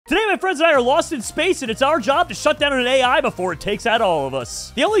my friends and I are lost in space, and it's our job to shut down an AI before it takes out all of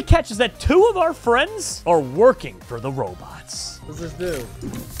us. The only catch is that 2 of our friends are working for the robots. What does this do?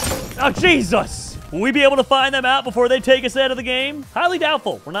 Oh, Jesus! Will we be able to find them out before they take us out of the game? Highly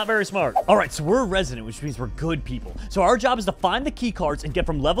doubtful. We're not very smart. All right, so we're a resident, which means we're good people. So our job is to find the key cards and get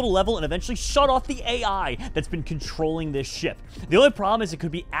from level to level and eventually shut off the AI that's been controlling this ship. The only problem is it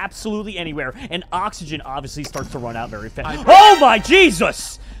could be absolutely anywhere, and oxygen obviously starts to run out very fast. Oh my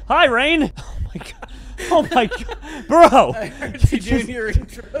Jesus! Hi, Rain. Oh my God. Oh my God. Bro. I heard you doing your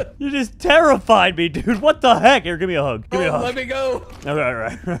intro. You just terrified me, dude. What the heck? Here, give me a hug. Give me a hug. Let me go. All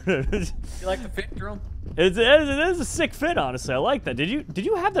right. You like the fit, Jerome? It is a sick fit, honestly. I like that. Did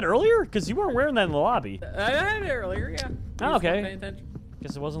you have that earlier? Because you weren't wearing that in the lobby. I had it earlier, yeah. Oh, okay. Paying attention.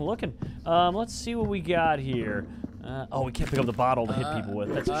 Guess I wasn't looking. Let's see what we got here. Oh, we can't pick up the bottle to hit people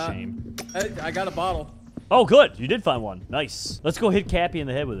with. That's a shame. I got a bottle. Oh, good. You did find one. Nice. Let's go hit Cappy in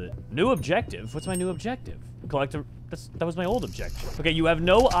the head with it. New objective. What's my new objective? Collect a... That was my old objective. Okay, you have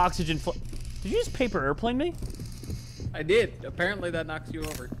no oxygen... Did you just paper airplane me? I did. Apparently that knocks you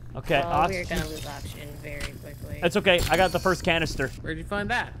over. Okay, Oh, we're gonna lose oxygen very quickly. That's okay. I got the first canister. Where'd you find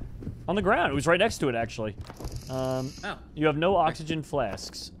that? On the ground. It was right next to it, actually. Oh. You have no oxygen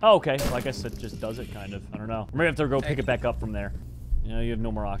flasks. Oh, okay. Well, I guess it just does it, kind of. I don't know. Maybe I have to go pick it back up from there. You know, you have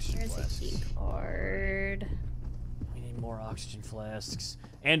no more oxygen There's flasks. a key card. We need more oxygen flasks.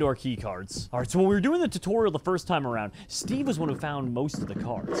 And/or key cards. All right, so when we were doing the tutorial the first time around, Steve was one who found most of the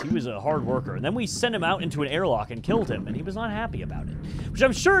cards. He was a hard worker. And then we sent him out into an airlock and killed him, and he was not happy about it. Which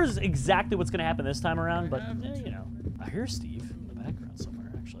I'm sure is exactly what's going to happen this time around, but, you know. I hear Steve in the background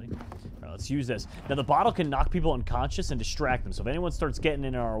somewhere, actually. All right, let's use this. Now, the bottle can knock people unconscious and distract them, so if anyone starts getting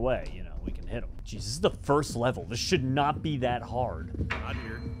in our way, you know, we can hit them. Jeez, this is the first level. This should not be that hard. Not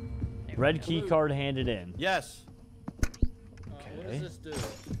here. Red key card handed in. Yes. What does this do?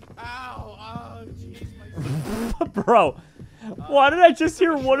 Ow! Oh, jeez. Bro, why did I just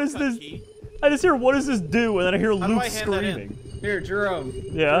hear, what is this? I just hear, what does this do? And then I hear Luke screaming. Here, Jerome.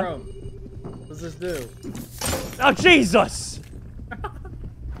 Yeah? Jerome. What does this do? Oh, Jesus!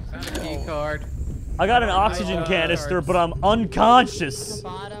 Found a key card. I got an oxygen canister, but I'm unconscious. The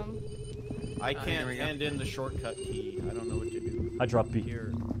bottom. I can't hand in the shortcut key. I don't know what to do. I dropped B.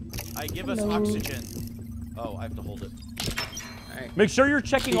 Here. I give us oxygen. Oh, I have to hold it. Right. Make sure you're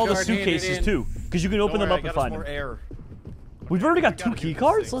checking all the suitcases, too, because you can open them up and find them. Air. We've already got 2 key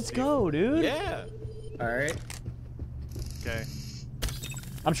cards? Let's go, dude. Yeah. Alright. Okay.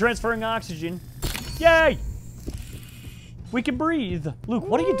 I'm transferring oxygen. Yay! We can breathe. Luke,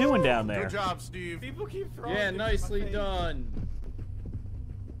 what are you doing down there? Good job, Steve. People keep throwing. Yeah, nicely done.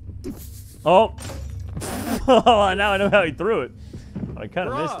 Oh. Oh, now I know how he threw it. But I kind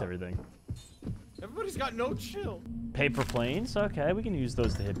of missed everything. Everybody's got no chill. Paper planes. Okay, we can use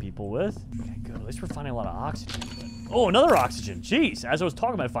those to hit people with. Okay, good. At least we're finding a lot of oxygen. Oh, another oxygen. Jeez, as I was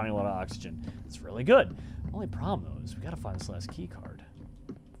talking about finding a lot of oxygen. It's really good. Only problem, though, is we gotta find this last key card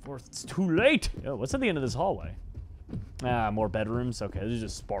before it's too late. Oh, what's at the end of this hallway? Ah, more bedrooms. Okay, these are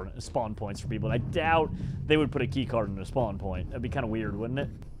just spawn points for people. And I doubt they would put a key card in a spawn point. That'd be kind of weird, wouldn't it?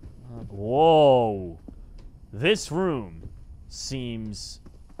 Whoa. This room seems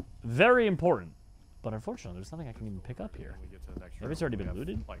very important. But unfortunately, there's nothing I can even pick up here. Maybe it's already been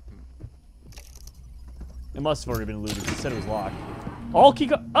looted? It must have already been looted. It said it was locked. All key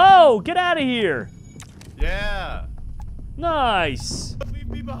cards. Oh, get out of here. Yeah. Nice. Leave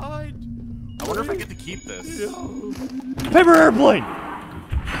me behind. I wonder if I get to keep this. Paper airplane.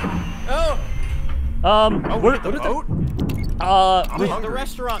 Oh! Where, the boat? The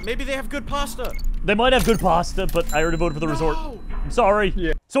restaurant. Maybe they have good pasta. They might have good pasta, but I already voted for the resort. I'm sorry.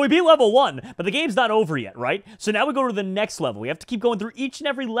 Yeah. So we beat level 1, but the game's not over yet, right? So now we go to the next level. We have to keep going through each and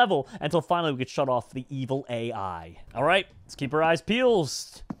every level until finally we get shut off the evil AI. All right, let's keep our eyes peeled.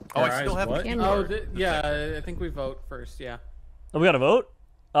 Oh, I still have a key card. Yeah, I think we vote first, yeah. Oh, we got to vote?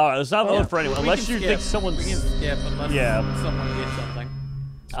 All right, let's not vote for anyone, unless you think someone's... We can skip unless someone gets something.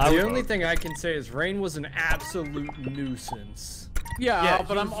 The only thing I can say is Rain was an absolute nuisance. Yeah,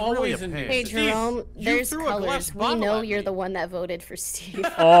 but I'm always in. Hey, Jerome, there's colors. We know you're the one that voted for Steve.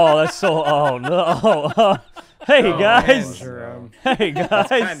 Oh, that's so... Oh, no. Hey, guys. Man, hey, guys. That's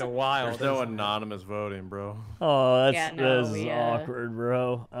kind of wild. There's no anonymous voting, bro. Oh, that's awkward,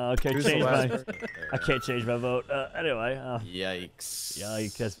 bro. Okay, change my... I can't change my vote. Anyway. Yikes.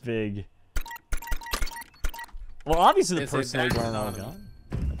 Yikes, that's big. Well, obviously the person who's going on gun.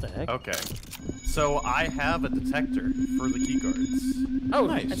 What the heck? Okay. So I have a detector for the key cards. Oh,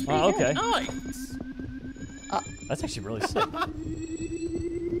 nice. Oh, okay. Nice. That's actually really sick.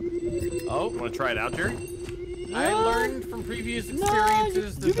 Oh, want to try it out, Jerry? I learned from previous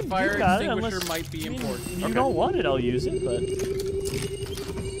experiences that the fire extinguisher might be important. If you don't want it, I'll use it, but...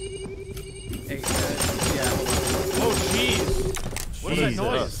 Hey, yeah. Oh, jeez. What is that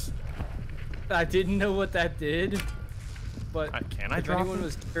noise? I didn't know what that did, but can I if drop anyone it?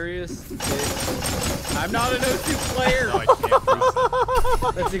 was curious, I'm not an O2 player. No, I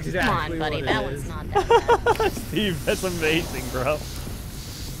can't. that's exactly Come on, buddy. what That it one's is. not that bad. Steve, that's amazing, bro.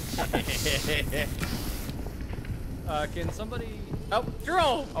 Can somebody... Oh,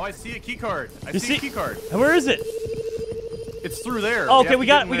 Jerome. Oh, I see a key card. I You see a key card. Where is it? It's through there. Oh, okay, have we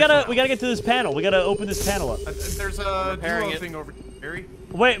to get in there gotta somehow. get to this panel. We gotta open this panel up. There's a Repairing duo it. thing over here.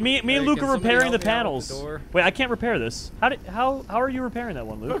 Wait, me and Luke can are somebody repairing the help me out with panels. the door? Wait, I can't repair this. How are you repairing that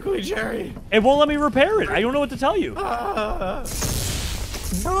one, Luke? Quickly, Jerry. It won't let me repair it. I don't know what to tell you. Brother!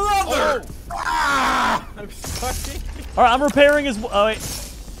 I'm sorry. All right, I'm repairing his. Oh wait,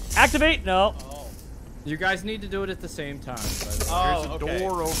 activate? No. You guys need to do it at the same time. By the way. There's a okay.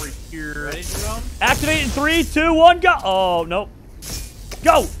 door over here. Ready, Jerome? Activate in 3, 2, 1, go. Oh nope.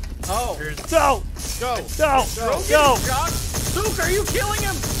 Go. Oh. Go. Go. Go. Go. Luke, are you killing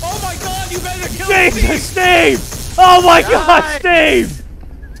him? Oh my God, you better kill him. Jesus, Steve! Oh my God, Steve!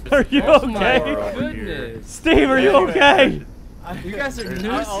 Are you Oh my okay? goodness. Steve, are you okay? You guys are I'll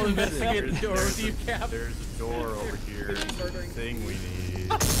nuisances. investigate the door with you, Cap. There's a door over here. Thing we need.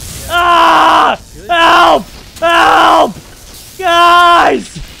 Ah! Help! Help!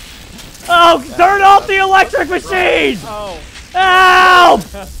 Guys! Oh, turn off the electric machine! Oh. Help!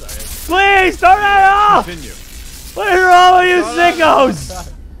 Please, turn it off! Continue. What is wrong with you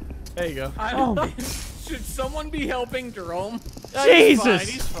sickos? There you go. Should someone be helping Jerome? Jesus!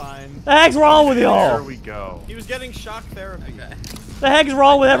 He's fine. The heck's wrong with There y'all? we go. He was getting shock therapy. The heck's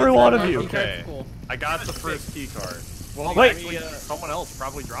wrong with every one of you? Okay. Cool. I got the first key card. Well, Wait. actually, someone else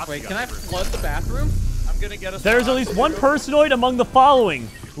probably dropped Wait, the can I other. flood the bathroom? I'm gonna get us. There's at least one personoid among the following.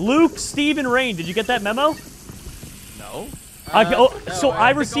 Luke, Steve, and Rain. Did you get that memo? No. So I think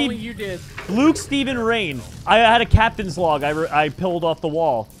only received you did. Luke, Steve, and Rain. I had a captain's log I pulled off the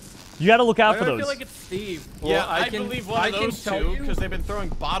wall. You gotta look out Why for do I those. feel like it's Steve? Yeah, I I can- believe one I of can those tell two you- because they've been throwing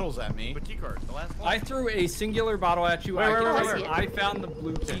bottles at me. The key card. The last one. I threw a singular bottle at you. wait, wait. I found the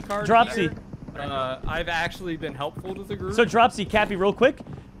blue key card. Dropsy. here. I've actually been helpful to the group. So Dropsy, Cappy, real quick.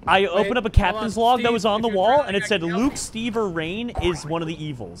 I opened up a captain's hold on, log that was Steve, on the if you're wall, drowning, and it I said can help Luke, you. Steve, or Rain is one of the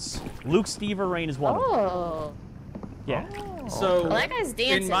evils. Luke, Steve, or Rain is one of them. Oh. Yeah. So Well, that guy's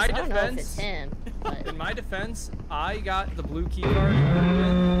dancing, my so I don't know if it's defense- him. But... in my defense, I got the blue key card,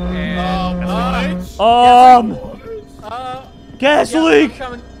 and Gas Yeah, leak! I'm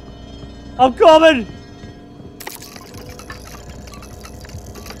coming. I'm coming!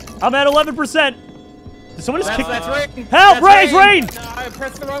 I'm at 11%. Did someone just kick That's Rain. Help! That's Rain! It's Rain! No, I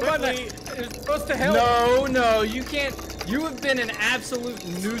pressed the wrong button. It was supposed to help. no, you can't. You have been an absolute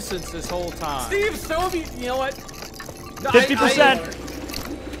nuisance this whole time. Steve, so be. You know what?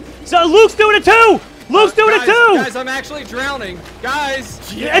 50%. So Luke's doing it too! Luke's doing it too! Guys, I'm actually drowning. Guys.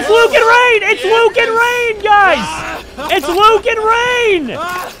 It's Luke and Rain! It's Luke and Rain, guys! It's Luke and Rain!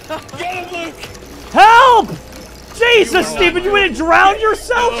 Get him, Luke! Help! Jesus, Steven, you gonna drown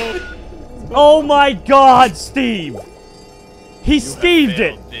yourself? Oh my God, Steve! He Steved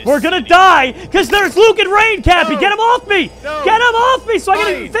it. We're gonna die because there's Luke and Rain, Cappy. Get him off me! Get him off me so I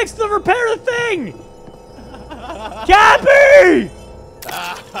can fix the repair the thing! Cappy!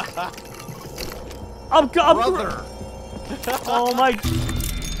 I'm Brother. Oh my.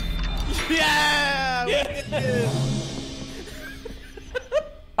 Yeah!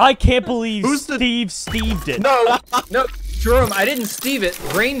 I can't believe Steve Steved it. No, Jerome, I didn't Steve it.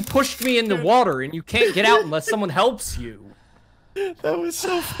 Rain pushed me in the water, and you can't get out unless someone helps you. That was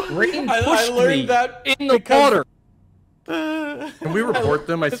so funny. Rain I pushed learned me that in the water. Can we report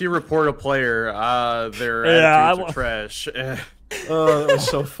them? I see report a player. Their Yeah, attitudes are trash. Oh, that was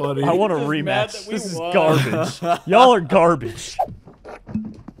so funny. I want a mad rematch. that we This is won. garbage. Y'all are garbage.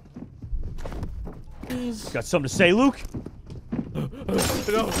 Got something to say, Luke? Oh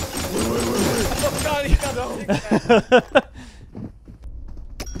God, he got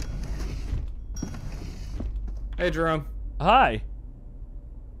Hey, Jerome. Hi.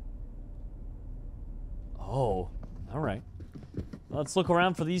 Oh, all right. Let's look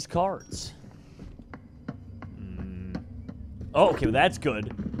around for these cards. Oh, okay, well, that's good.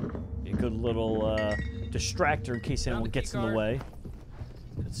 A good little distractor in case anyone the gets key in the card. way.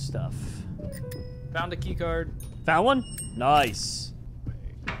 Good stuff. Found a key card. Found one? Nice.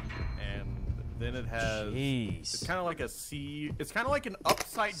 And then it has. Jeez. It's kind of like a C. It's kind of like an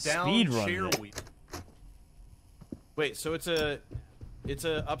upside down Speed run chair it. wheel. Wait, so it's a It's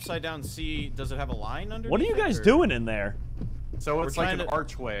a upside down C. Does it have a line underneath? What are you guys doing in there? So it's like an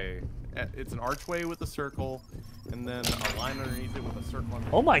archway. It's an archway with a circle, and then a line underneath it with a circle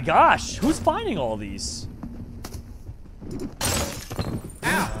underneath. Oh my gosh, who's finding all these?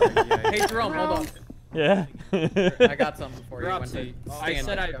 Ow! Hey, Jerome, hold on. Yeah. I got something for you. Dropsy, I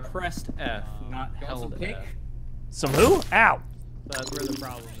said I pressed F, not held pink? F. Some who? Ow. That's where the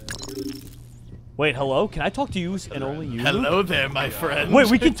problem is. Wait, hello? Can I talk to you and only you? Hello there, my friend. Wait,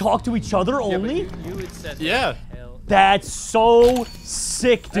 we can talk to each other only? You had said Yeah. That's so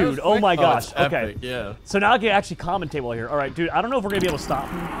sick, dude. Oh my Oh, gosh. it's Okay. epic, yeah. So now I can actually commentate while here. All right, dude. I don't know if we're gonna be able to stop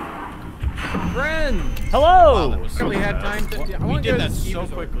him. Friend! Hello. Really had time to. I We want to did go to that Steve so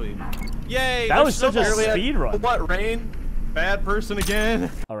as well. quickly. Yay! That was such a snowball. speed run. What, Rain? Bad person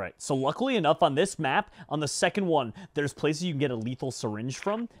again? All right. So luckily enough, on this map, on the second one, there's places you can get a lethal syringe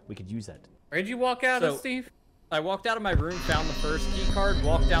from. We could use that. Where'd you walk out of, So- Steve? I walked out of my room, found the first key card,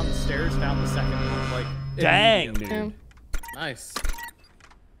 walked down the stairs, found the second one. Like, Dang, immediately. dude. Nice.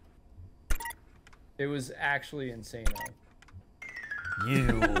 It was actually insane.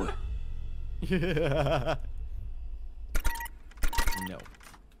 You. Yeah. No.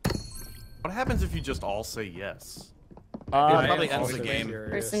 What happens if you just all say yes? probably I am ends the also game.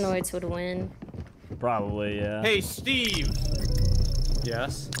 curious. Personoids would win. Probably, yeah. Hey, Steve.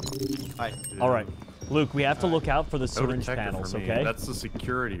 Yes. Hi. All right. Luke, we have to look out for the No syringe detector panels, for me. okay? That's the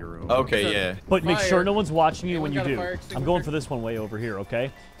security room. Okay, yeah. But make Fire. sure no one's watching you when Anyone you got a do. fire I'm going extinguisher? for this one way over here,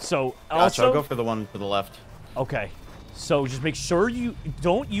 okay? So, Gotcha, also... I'll go for the one to the left. Okay. So just make sure you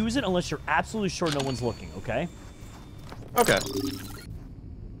don't use it unless you're absolutely sure no one's looking, okay? Okay.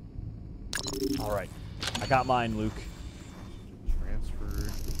 All right. I got mine, Luke.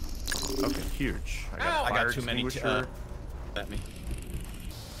 Transferred. Okay, huge. I got, Ow! a I got fire too many extinguisher. At me.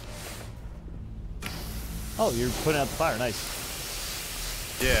 Oh, you're putting out the fire.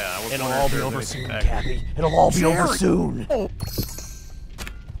 Nice. Yeah, I was It'll wondering all if be there was over anything soon, back Cappy. It'll all be over soon.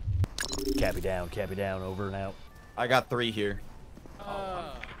 Cappy down, over and out. I got 3 here.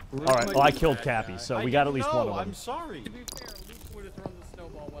 All right, well, I killed Cappy, so we got at least one of them. I'm sorry. To be fair, Luke would have thrown the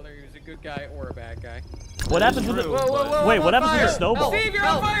snowball whether he was a good guy or a bad guy. What happens with the... true, but- Wait, what happens with the snowball? Steve, you're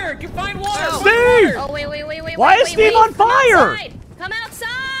on fire! Get find water! Steve! Oh, wait. Why is Steve on fire? Come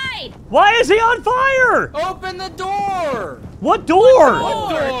outside! Why is he on fire? Open the door! What door?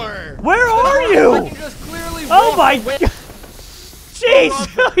 Door. Where are you? You just clearly Oh walked my away. god!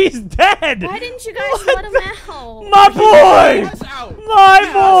 Jeez, he's dead! Why didn't you guys let him out? My boy! That's out.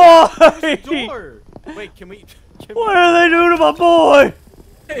 My boy! Door. Wait, can we? What are they doing to my boy?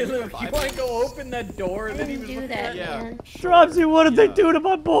 Hey, Luke, you want to go open that door I and then he didn't was do that, Yeah. man. Dropsy, what did they do to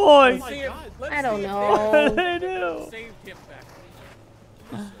my boy? my See if- God. let's I don't see if What know. did they do? they saved him back.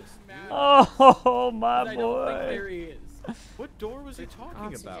 This looks mad. Oh, my I don't think boy. there he is. What door was he talking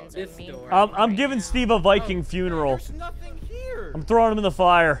about? Oxygen's This on me door. right I'm now. giving Steve a Viking funeral. There's nothing here. I'm throwing him in the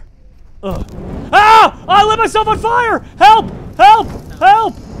fire. Ugh. Ah! I lit myself on fire! Help! Help!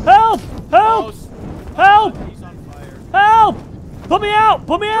 Help! Help! Help! Help! He's on fire. Help! Put me out!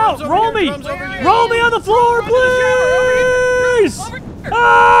 Put me out! over Roll here, me! drums over here. Roll me on the floor, please! Over here.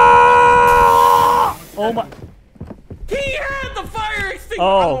 Ah! Oh my! He had the fire extinguisher.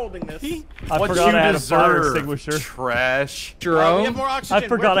 Oh. I'm holding this. I What forgot you I had a fire deserve, extinguisher. Trash. We have Jerome? more oxygen. I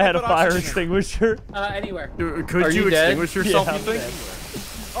forgot I Where had a can put fire oxygen? extinguisher. Anywhere. Could Are you you dead? extinguish yourself, Yeah, you I'm think? dead.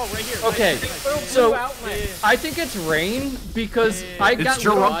 Oh, right here. Okay, Right. so Outlet. I think it's rain because I It's got lit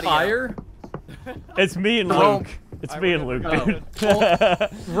Jerome. on fire. It's me and Jerome. Luke. It's me and Luke, Oh. dude.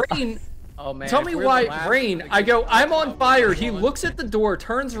 Rain, Oh man. tell if me we're the why last Rain. one to I get go, the I'm on fire. He one. looks at the door,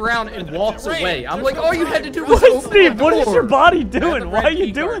 turns around, and walks Rain, away. I'm there's like, no all you had to time. do was What, open Steve? the What is your door. body the doing? Why red are you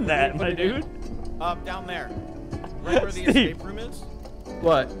key card. doing that, Put my it in. dude? Down there. Right where the Steve. escape room is.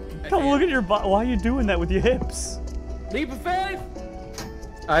 What? Come look at your body. Why are you doing that with your hips? Leap of faith.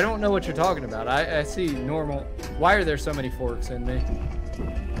 I don't know what you're talking about. I see normal. Why are there so many forks in me?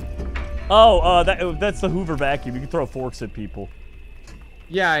 Oh, that's the Hoover vacuum. You can throw forks at people.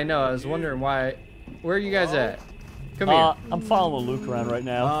 Yeah, I know. I was wondering why. Where are you guys at? Come here. I'm following Luke around right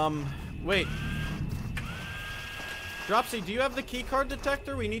now. Wait. Dropsy, do you have the key card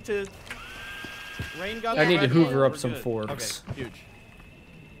detector? We need to. Rain got. I the need to red hoover one? up We're some good. forks. Okay, huge.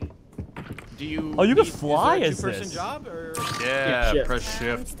 Do you? Oh, you can need- fly is as there a two-person this. job or? Yeah, shift. press I'm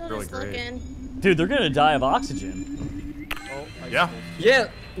shift. still Really just great. looking. Dude, they're gonna die of oxygen. Oh, Yeah. Yeah,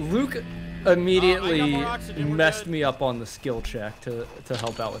 Luke immediately I got more oxygen, we're messed good. me up on the skill check to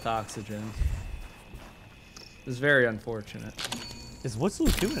help out with oxygen. It's very unfortunate. What's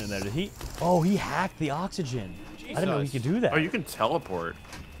Luke doing in there? Did he? Oh, he hacked the oxygen. I didn't know he Jesus. could do that. Oh, you can teleport.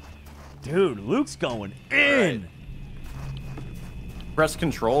 Dude, Luke's going in. Press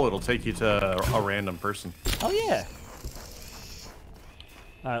control, it'll take you to a random person. Oh, yeah.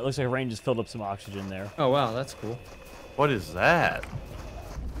 All right, looks like Rain just filled up some oxygen there. Oh, wow, that's cool. What is that?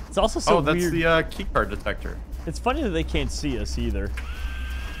 It's also so that's weird. the keycard detector. It's funny that they can't see us either.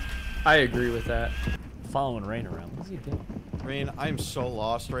 I agree with that. Following Rain around. What's he doing? Rain, I'm so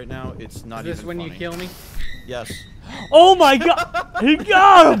lost right now. It's not Is this even when funny. you kill me? Yes. Oh my god! He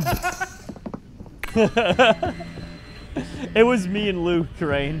got him! It was me and Luke,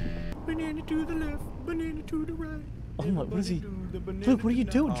 Rain. Banana to the left, banana to the right. Oh my, what is he? Luke, what are you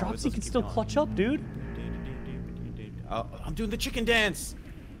doing? Dropsy can still clutch up, dude. I'm doing the chicken dance.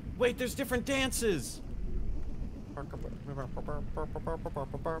 Wait, there's different dances. I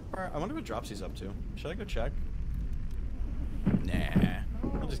wonder what Dropsy's up to. Should I go check? Nah.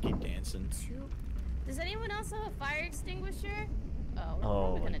 I'll just keep dancing. Does anyone else have a fire extinguisher? Oh, we're Oh.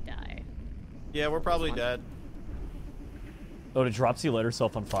 probably gonna die. Yeah, we're probably dead. Oh, did Dropsy light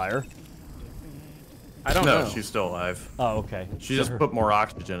herself on fire? I don't No, know. she's still alive. Oh, okay. She just put more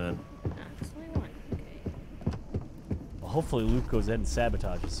oxygen in. Just only one. Okay. Well, hopefully Luke goes ahead and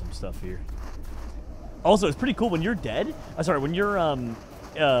sabotages some stuff here. Also, it's pretty cool when you're dead. Sorry, when you're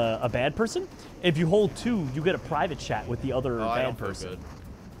a bad person. If you hold 2, you get a private chat with the other I bad don't feel person. good.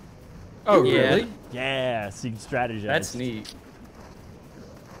 Oh, Yeah. really? Yeah, so you can strategize. That's neat.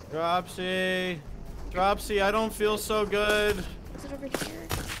 Dropsy. Dropsy, I don't feel so good. Is it over here?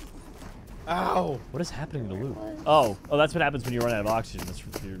 Ow. What is happening to Luke? Oh, that's what happens when you run out of oxygen. That's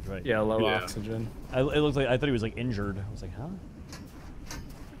you're right. Yeah, low Yeah. oxygen. It looked like I thought he was like injured. I was like, huh?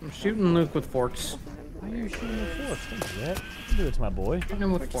 I'm shooting Luke with forks. Why are you shooting the forks? Don't do that. Don't do it to my boy. Shooting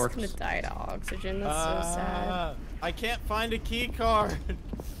him We're with just gonna forks. die to oxygen. That's so sad. I can't find a key card.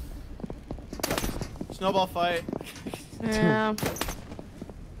 Snowball fight. Yeah.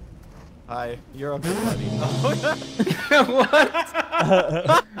 Hi, you're up, buddy.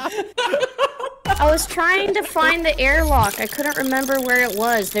 I was trying to find the airlock. I couldn't remember where it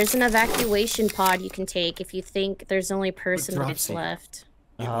was. There's an evacuation pod you can take if you think there's the only person that's Dropsy. left.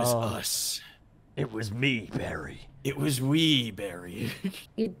 It was us. It was me, Barry. It was we, Barry.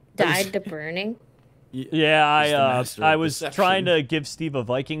 You died to burning. Yeah, He's the master I of was deception. trying to give Steve a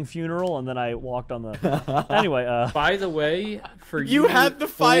Viking funeral, and then I walked on the. Anyway, By the way, for You had the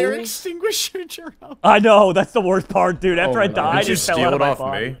fire fools- extinguisher, Jerome. I know that's the worst part, dude. After I my God. died, Did you it fell steal out of it my off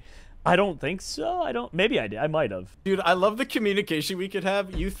body. me? I don't think so. I don't. Maybe I did. I might have. Dude, I love the communication we could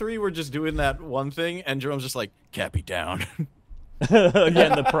have. You 3 were just doing that one thing, and Jerome's just like, Cappy down. Yeah,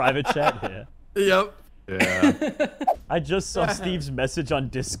 in the private chat. Yeah. Yep. Yeah. I just saw Steve's message on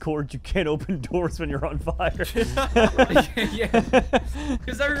Discord. You can't open doors when you're on fire. Yeah.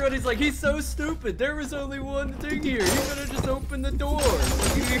 Because everybody's like, he's so stupid. There was only one thing here. You better just open the door.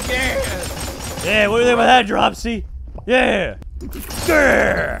 You can't. Yeah, what do you think about that, Dropsy? Yeah.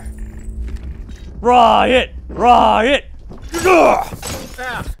 Yeah. Riot! Riot!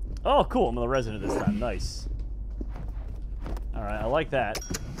 Yeah. Oh, cool. I'm the resident this time. Nice. All right, I like that.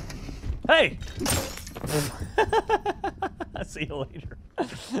 Hey! I'll see you later.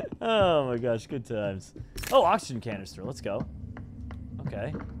 Oh my gosh, good times. Oh, oxygen canister. Let's go.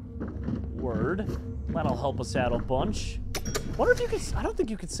 Okay. Word. That'll help us out a bunch. Wonder if you could. I don't think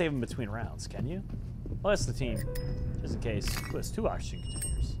you could save them between rounds, can you? Well, that's the team. Just in case. Oh, it's 2 oxygen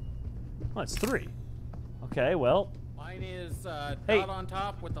containers. Oh, it's 3. Okay, well. Mine is Hey. dot on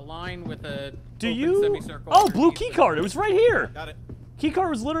top with a line with a Do open you? semicircle Oh, blue underneath key it. card. It was right here. Got it. Key card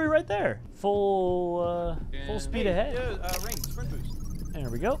was literally right there. Full speed ahead. Yeah, Rain, sprint boost. There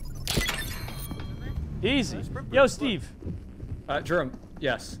we go. Easy. Yo, Steve. Jerome,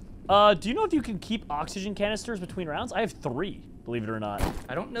 yes. Do you know if you can keep oxygen canisters between rounds? I have 3, believe it or not.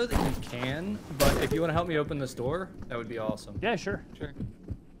 I don't know that you can, but if you want to help me open this door, that would be awesome. Yeah, sure. Sure.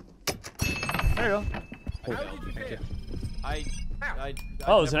 There you go. How did you fail? I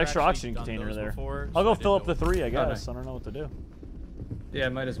Oh, there's an never extra actually oxygen done container those there. before, I'll so go I fill up didn't the know. 3, I guess. nice. I don't know what to do. Yeah,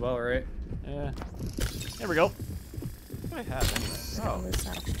 might as well, right? Yeah. There we go. What do I have anyway? All this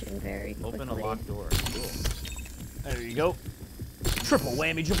oxygen very quickly. Open a locked door. Cool. There you go. Triple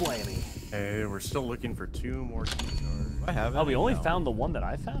whammy jablammy. Hey, we're still looking for 2 more key cards. Do I have Oh, we any? only No. found the one that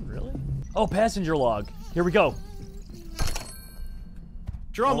I found, really? Oh, passenger log. Here we go.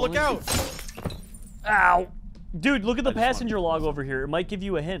 Jerome, look out! Ow. Dude, look at the I just wanted passenger to- log over here. It might give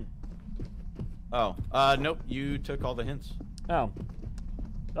you a hint. Oh, nope. You took all the hints. Oh.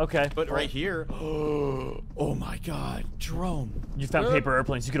 Okay. But right here. Oh my God, Jerome! You found paper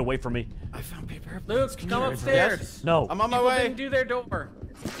airplanes. You get away from me. I found paper. Luke, come upstairs. No. I'm on my People way. didn't do their door.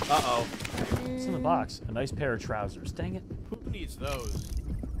 Uh-oh. It's in the box. A nice pair of trousers. Dang it. Who needs those?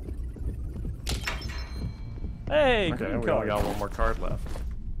 Hey, Okay, green we only card. got one more card left.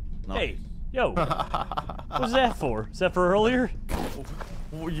 Hey, yo. What's that for? Is that for earlier?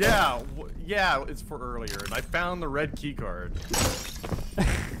 Well, yeah, it's for earlier, and I found the red key card.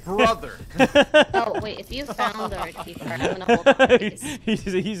 Brother. Oh wait, if you found the red key card, I'm gonna hold on, please.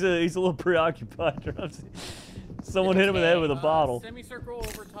 he's a little preoccupied. Someone hit him in the head with a bottle. Semicircle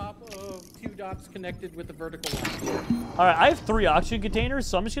over top of 2 dots connected with the vertical line. All right, I have 3 oxygen containers,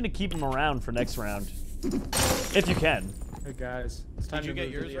 so I'm just gonna keep them around for next round, if you can. Hey guys, it's time Did you to get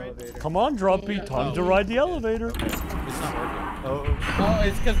move yours to the right? elevator. Come on, Drumpy, time to ride the elevator. It's not working. Oh,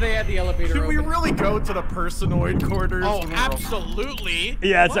 it's because they had the elevator Should we open. really go to the personoid quarters? Oh, when we're- absolutely.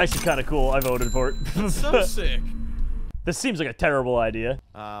 Yeah, it's actually kind of cool. I voted for it. So sick. This seems like a terrible idea.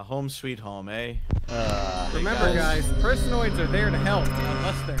 Home sweet home, eh? Remember, guys, personoids are there to help,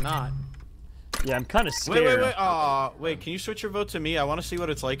 unless they're not. Yeah, I'm kind of scared. Wait, can you switch your vote to me? I want to see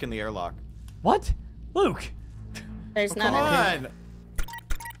what it's like in the airlock. What? Luke? There's Come none. on!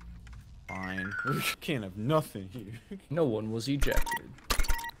 Fine. We can't have nothing here. No one was ejected.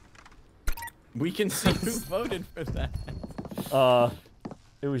 We can see who voted for that.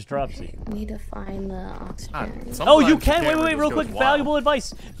 It was Dropsy. Need to find the oxygen. Oh, you Sometimes can. the camera Wait, just real goes quick. wild. Valuable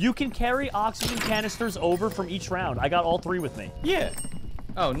advice. You can carry oxygen canisters over from each round. I got all 3 with me. Yeah.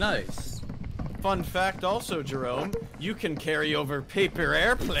 Oh, nice. Fun fact also, Jerome, you can carry over paper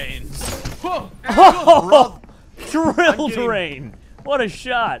airplanes. Whoa! Oh, drill getting- terrain. What a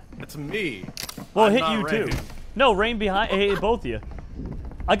shot. It's me. Well, I'm hit not you Rain. too. No, Rain behind. Hey, both of you.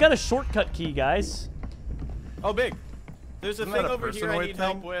 I got a shortcut key, guys. Oh, big. There's a Isn't thing that a over here I personoid need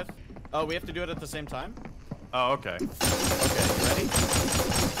help thing? with. Oh, we have to do it at the same time? Oh, okay. Okay, you ready?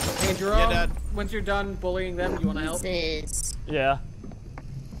 Hey, Jerome, Yeah, Dad. once you're done bullying them, you want to help? This is Yeah.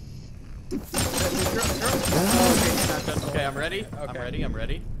 Okay, I'm ready. Okay. I'm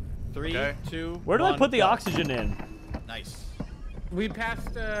ready. 3, Okay. 2, Where do I 1, put the go. oxygen in? Nice. We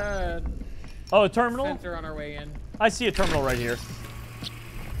passed Oh, a terminal? sensor on our way in. I see a terminal right here.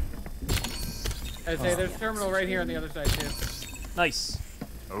 I say there's a terminal right here on the other side too. Nice.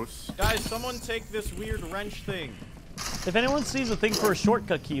 Os. Guys, someone take this weird wrench thing. If anyone sees a thing for a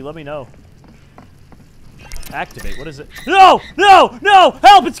shortcut key, let me know. Activate. What is it? No! No! No!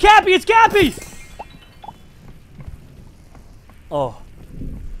 Help! It's Cappy! It's Cappy! Oh.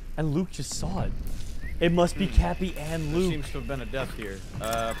 And Luke just saw it. It must be Cappy and There Luke. seems to have been a death here.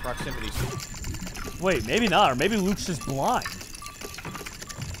 Proximity. Wait, maybe not. Or maybe Luke's just blind.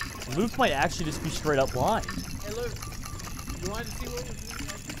 Luke might actually just be straight up blind. Hey, Luke, you wanted to see what was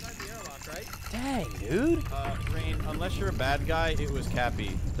inside the airlock, right? Dang, dude. Rain, unless you're a bad guy, it was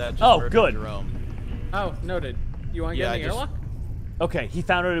Cappy. That just Oh, murdered good. Jerome. Oh, noted. You want to Yeah, get in the I just- airlock? Okay, he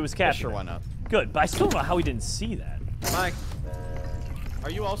found out it was Yeah, Cappy. sure, why not? Good, but I still don't know how he didn't see that. Bye. Are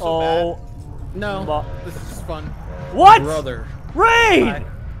you also Oh. No, Well- this is just fun. What? Brother. Rain! Bye.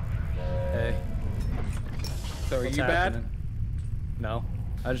 Hey. So are What's you happening? bad? No.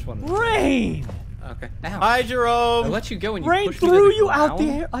 I just wanted to... Rain! Okay. Ow. bad? Hi, I Jerome. let you go and you Rain pushed me threw to the you out ground?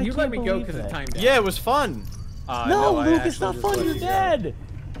 there. I You can't let me go believe because that. of time down. Yeah, it was fun. No, I Luke, it's not actually fun. just You're let you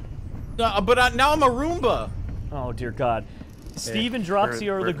go. dead. But now I'm a Roomba. Oh, dear God. Steve and Dropsy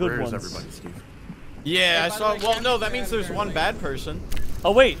are the good where's ones. everybody, Steve? Yeah, Hey, I by saw. the way, Well, no, Cappy's that means bad there's one apparently. bad person.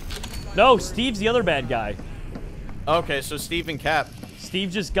 Oh, wait. No, Steve's the other bad guy. Okay, so Steve and Cap. Steve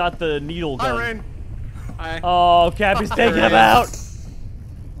just got the needle Hi, gun. Rain. Oh, Cappy's taking him Rain. out.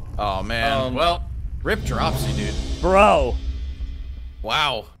 Oh man. Well, rip Dropsy, dude. Bro.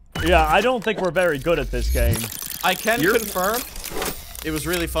 Wow. Yeah, I don't think we're very good at this game. I can confirm, it was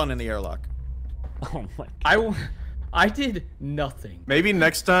really fun in the airlock. Oh, my God. I did nothing. Maybe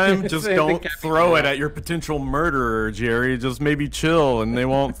next time, just Same don't thing, throw it at your potential murderer, Jerry. Just maybe chill, and they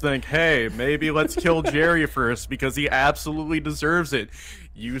won't think, hey, maybe let's kill Jerry first because he absolutely deserves it.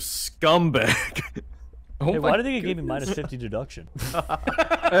 You scumbag. Hey, why do they give me minus 50 deduction? Why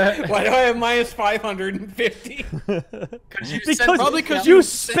do I have minus 550? Because because you you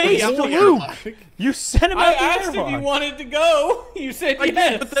spaced sent me out the Luke. airlock. You sent him I out the asked if you airlock. wanted to go. You said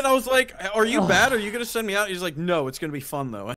yes. But then I was like, are you bad? Are you going to send me out? He's like, no, it's going to be fun, though.